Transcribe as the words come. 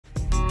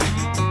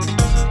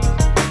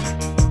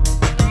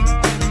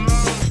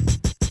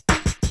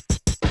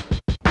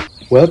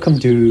Welcome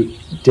to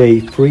day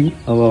 3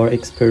 of our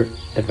X-Pyr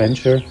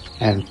adventure,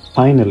 and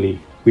finally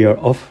we are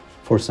off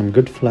for some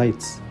good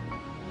flights.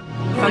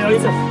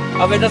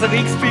 Aber wenn das ein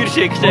X-Pyr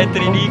schickt, steht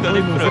er in nicht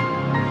gefragt.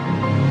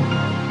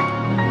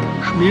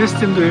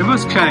 Schmierst ihm da immer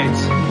was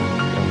Gescheites?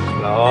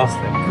 Klaus,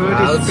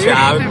 das Beste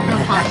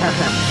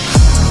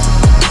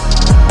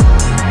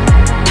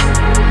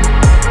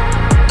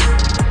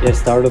Yeah,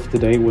 start of the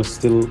day was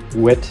still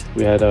wet.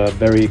 We had a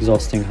very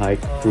exhausting hike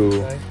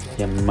through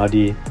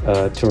muddy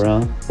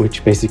terrain,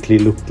 which basically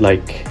looked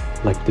like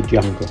the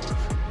jungle.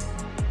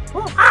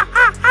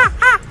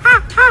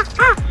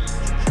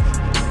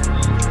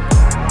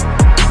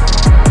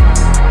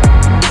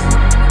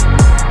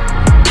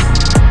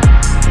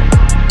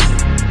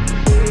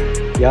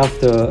 Yeah,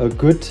 after a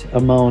good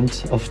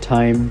amount of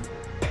time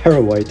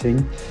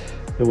parawiting,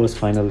 it was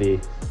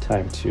finally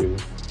time to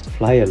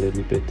fly a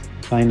little bit.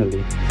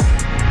 Finally.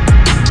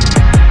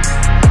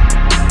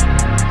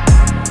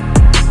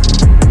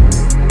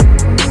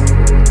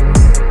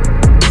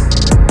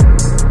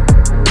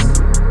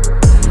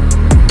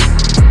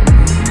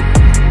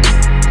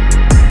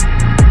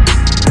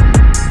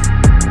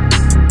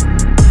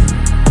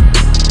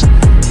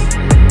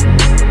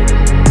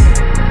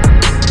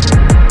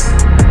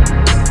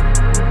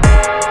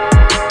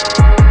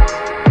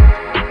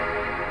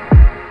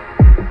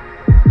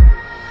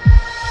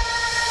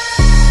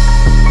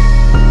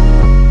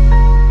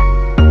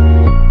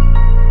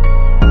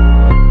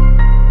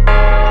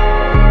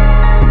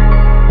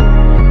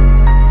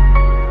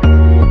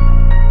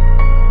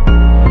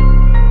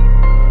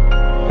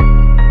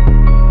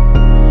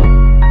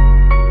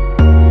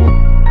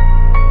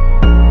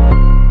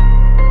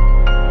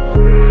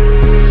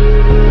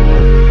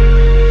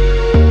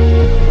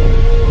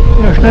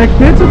 Steigt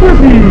nicht so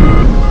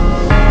viel!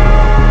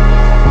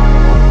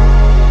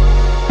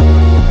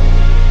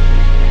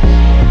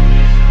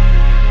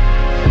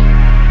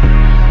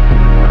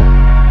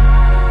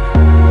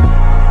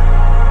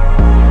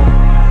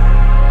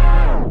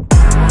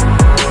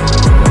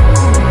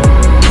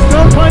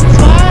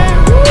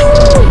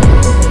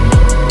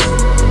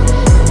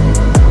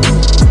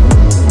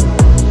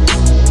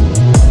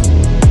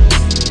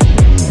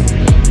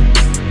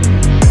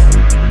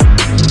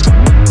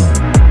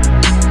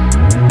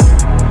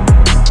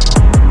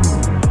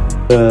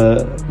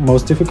 The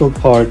most difficult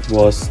part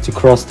was to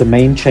cross the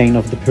main chain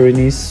of the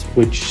Pyrenees,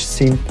 which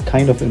seemed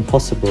kind of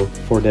impossible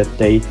for that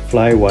day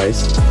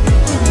fly-wise.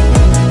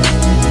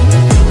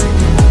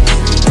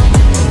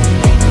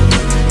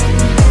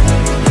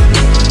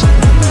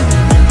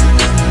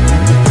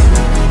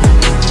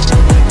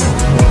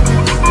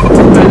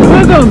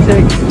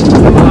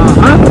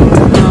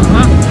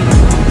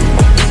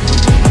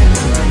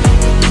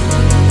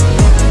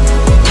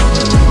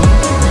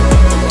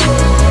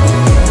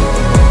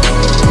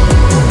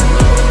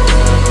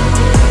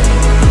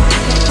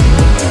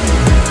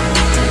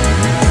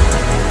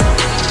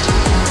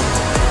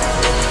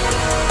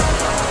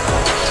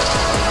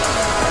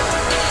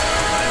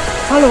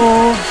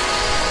 Hallo!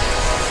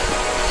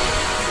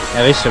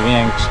 Ja, bist schon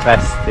wie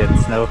gestresst,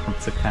 jetzt nachkommen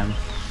zu können.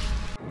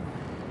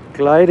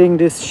 Gliding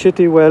this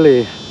shitty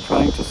valley,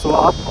 trying to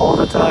soar up all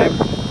the time.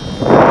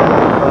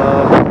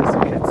 As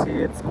you can see,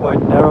 it's quite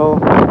narrow.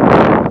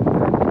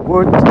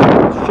 Wood,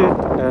 shit,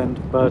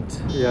 but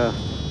yeah,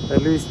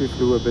 at least we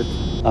flew a bit.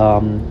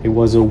 It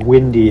was a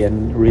windy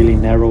and really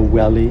narrow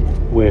valley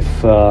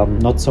with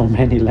not so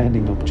many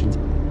landing options.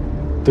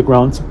 The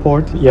ground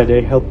support, yeah,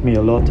 they helped me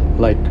a lot,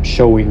 like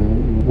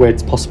showing where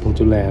it's possible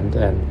to land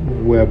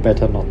and where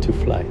better not to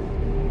fly.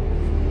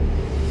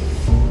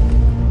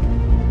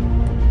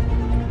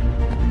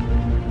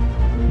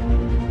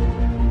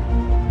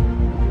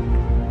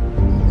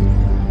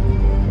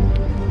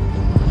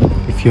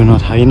 If you're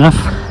not high enough,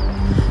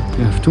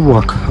 you have to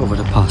walk over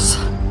the pass.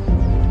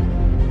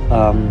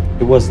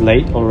 It was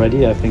late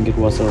already, I think it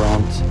was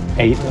around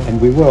 8, and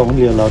we were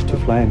only allowed to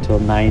fly until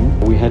 9.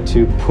 We had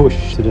to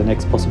push to the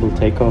next possible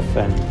takeoff,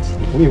 and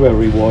we were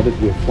rewarded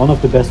with one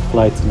of the best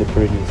flights in the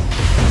Pyrenees.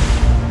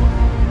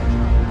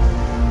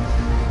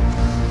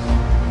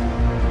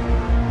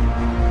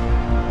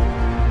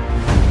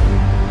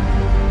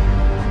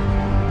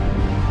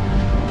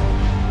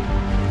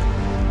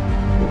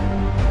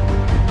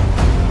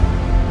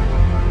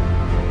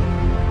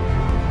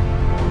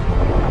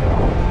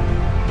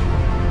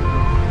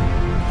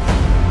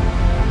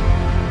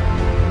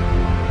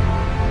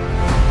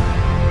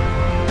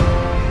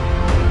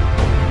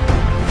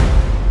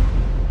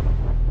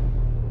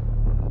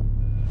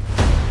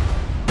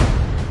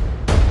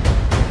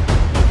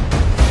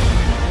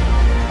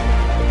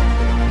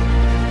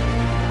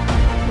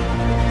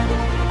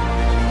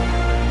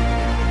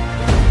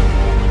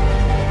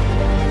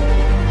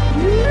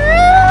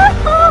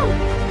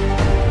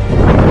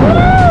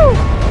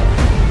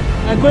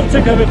 Gut,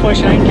 sogar bevor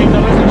ich reinkriege,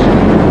 aber es ist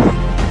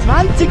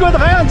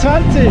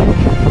 20:23 Uhr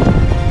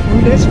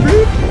und es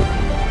fliegt.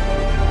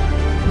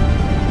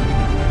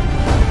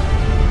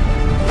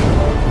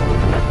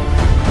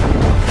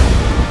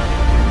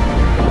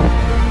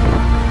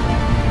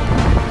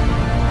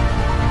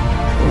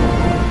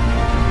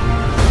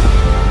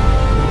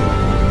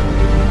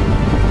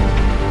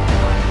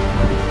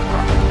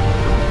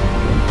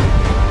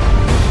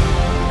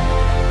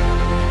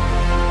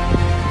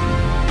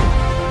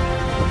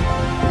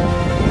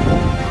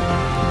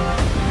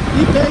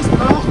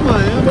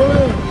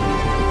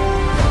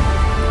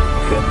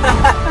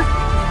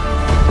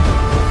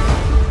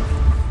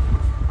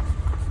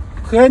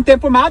 Schön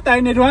Tempomat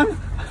rein tun.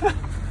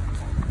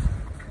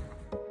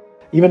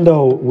 Even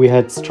though we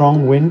had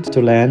strong wind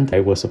to land,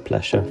 it was a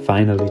pleasure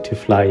finally to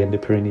fly in the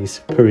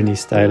Pyrenees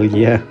style.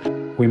 Yeah,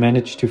 we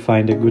managed to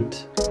find a good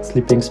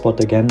sleeping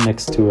spot again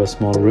next to a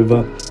small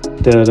river.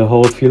 The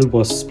whole field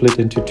was split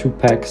into 2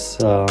 packs,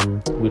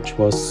 which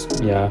was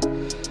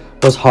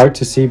hard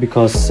to see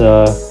because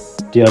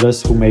the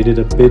others who made it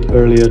a bit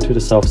earlier to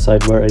the south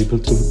side were able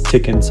to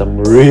tick in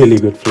some really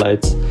good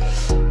flights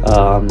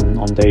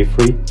on day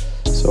 3.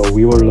 So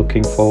we were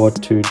looking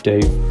forward to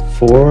day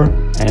 4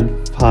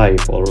 and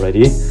 5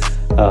 already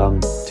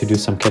to do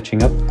some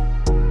catching up.